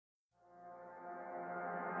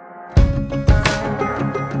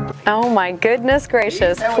Oh my goodness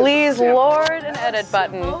gracious. Please, Lord, an edit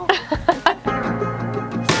button.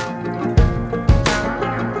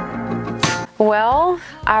 Well,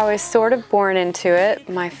 I was sort of born into it.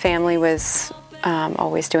 My family was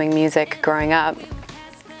always doing music growing up.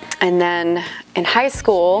 And then in high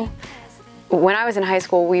school, when I was in high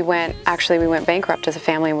school, we went bankrupt as a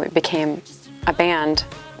family, and we became a band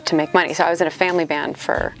to make money. So I was in a family band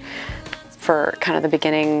for kind of the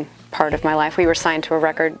beginning part of my life. We were signed to a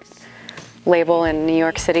record label in New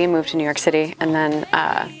York City, moved to New York City, and then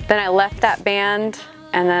I left that band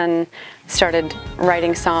and then started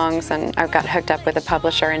writing songs, and I got hooked up with a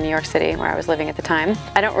publisher in New York City where I was living at the time.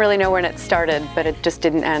 I don't really know when it started, but it just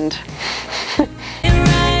didn't end.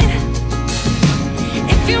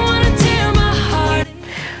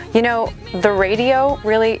 You know, the radio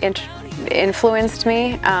really influenced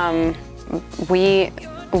me. We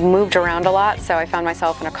moved around a lot, so I found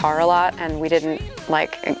myself in a car a lot, and we didn't,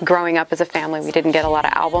 growing up as a family, we didn't get a lot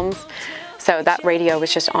of albums. So that radio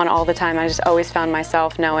was just on all the time. I just always found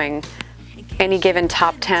myself knowing any given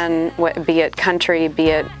top 10, be it country, be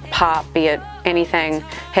it pop, be it anything,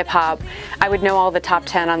 hip hop. I would know all the top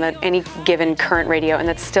 10 on any given current radio, and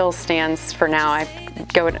that still stands for now. I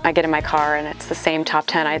get in my car and it's the same top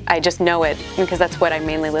 10. I just know it because that's what I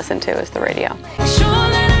mainly listen to is the radio.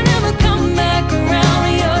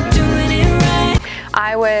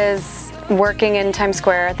 I was working in Times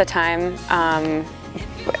Square at the time,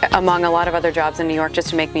 among a lot of other jobs in New York, just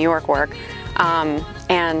to make New York work.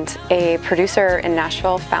 And a producer in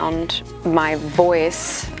Nashville found my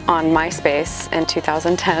voice on MySpace in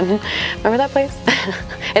 2010. Remember that place?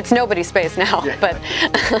 It's nobody's space now, yeah. But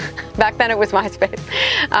back then it was MySpace.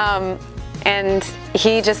 And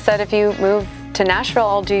he just said, if you move to Nashville,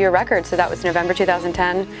 I'll do your record. So that was November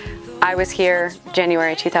 2010. I was here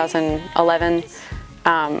January 2011.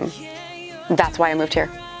 That's why I moved here.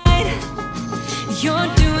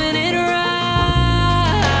 You're doing it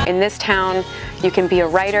right. In this town, you can be a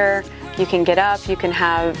writer, you can get up,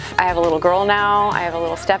 I have a little girl now, I have a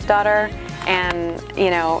little stepdaughter, and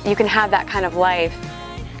you can have that kind of life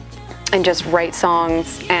and just write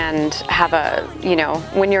songs and have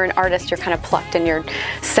when you're an artist, you're kind of plucked and you're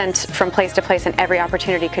sent from place to place, and every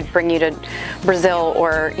opportunity could bring you to Brazil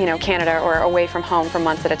or Canada or away from home for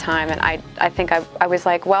months at a time. And I think I was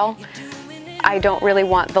like, well, I don't really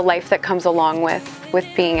want the life that comes along with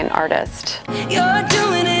being an artist. You're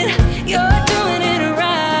doing it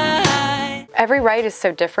right. Every write is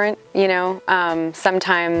so different,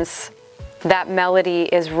 sometimes that melody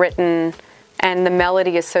is written and the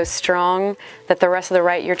melody is so strong that the rest of the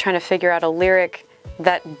write you're trying to figure out a lyric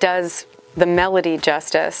that does the melody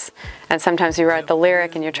justice, and sometimes you write the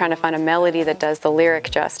lyric and you're trying to find a melody that does the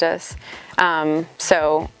lyric justice.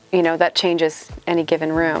 So that changes any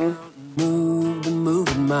given room.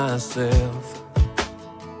 Moving myself.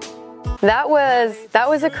 That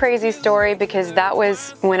was a crazy story, because that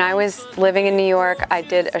was when I was living in New York. I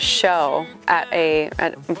did a show at a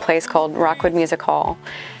place called Rockwood Music Hall,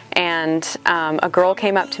 and a girl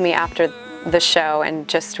came up to me after the show and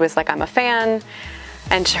just was like, I'm a fan,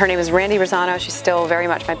 and her name is Randy Rosano. She's still very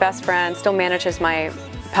much my best friend, still manages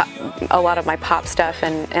a lot of my pop stuff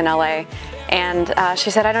in LA, and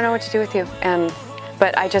she said, I don't know what to do with you,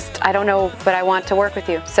 but I don't know, but I want to work with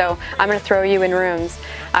you, so I'm going to throw you in rooms.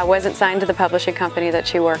 I wasn't signed to the publishing company that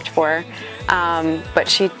she worked for, but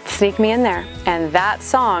she sneaked me in there. And that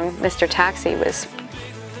song, Mr. Taxi, was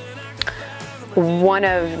one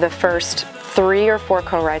of the first 3 or 4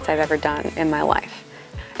 co-writes I've ever done in my life.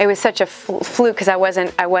 It was such a fluke, because I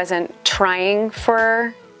wasn't trying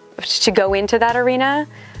to go into that arena,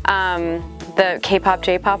 the K-pop,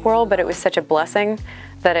 J-pop world, but it was such a blessing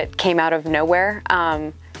that it came out of nowhere.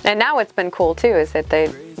 And now what's been cool too is that they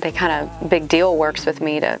kind of, Big Deal works with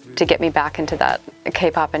me to get me back into that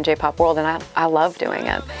K-pop and J-pop world, and I love doing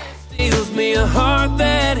it. A heart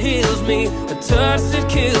that heals me, a touch that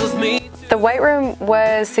kills me. The White Room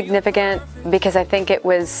was significant because I think it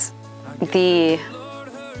was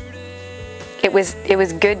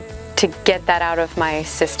good to get that out of my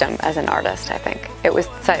system as an artist. I think it was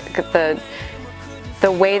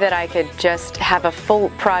the way that I could just have a full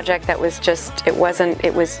project that was just,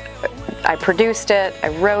 I produced it, I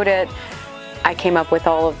wrote it, I came up with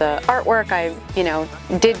all of the artwork,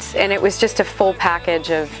 and it was just a full package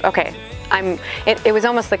of, okay, it was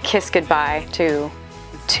almost like kiss goodbye to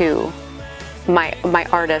my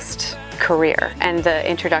artist career and the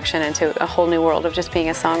introduction into a whole new world of just being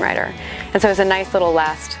a songwriter. And so it was a nice little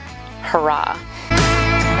last hurrah.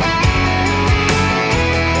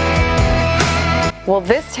 Well,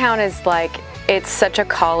 this town is it's such a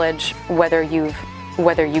college, whether you've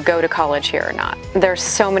whether you go to college here or not. There's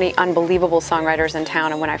so many unbelievable songwriters in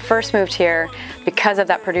town, and when I first moved here, because of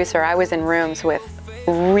that producer, I was in rooms with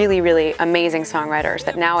really, really amazing songwriters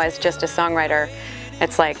that now, as just a songwriter,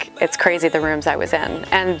 it's like, it's crazy the rooms I was in.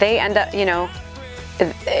 And they end up, you know,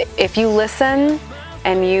 if you listen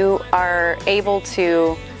and you are able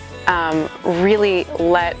to really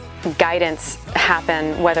let guidance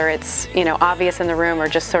happen, whether it's, you know, obvious in the room or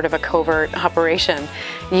just sort of a covert operation,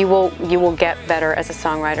 you will get better as a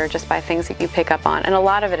songwriter just by things that you pick up on. And a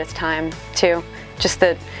lot of it is time too,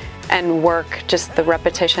 and work, just the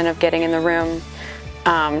repetition of getting in the room,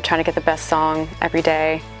 trying to get the best song every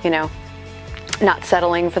day, you know, not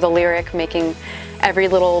settling for the lyric, making every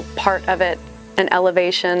little part of it an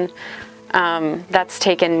elevation. That's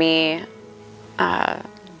taken me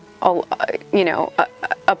you know,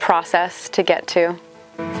 a process to get to.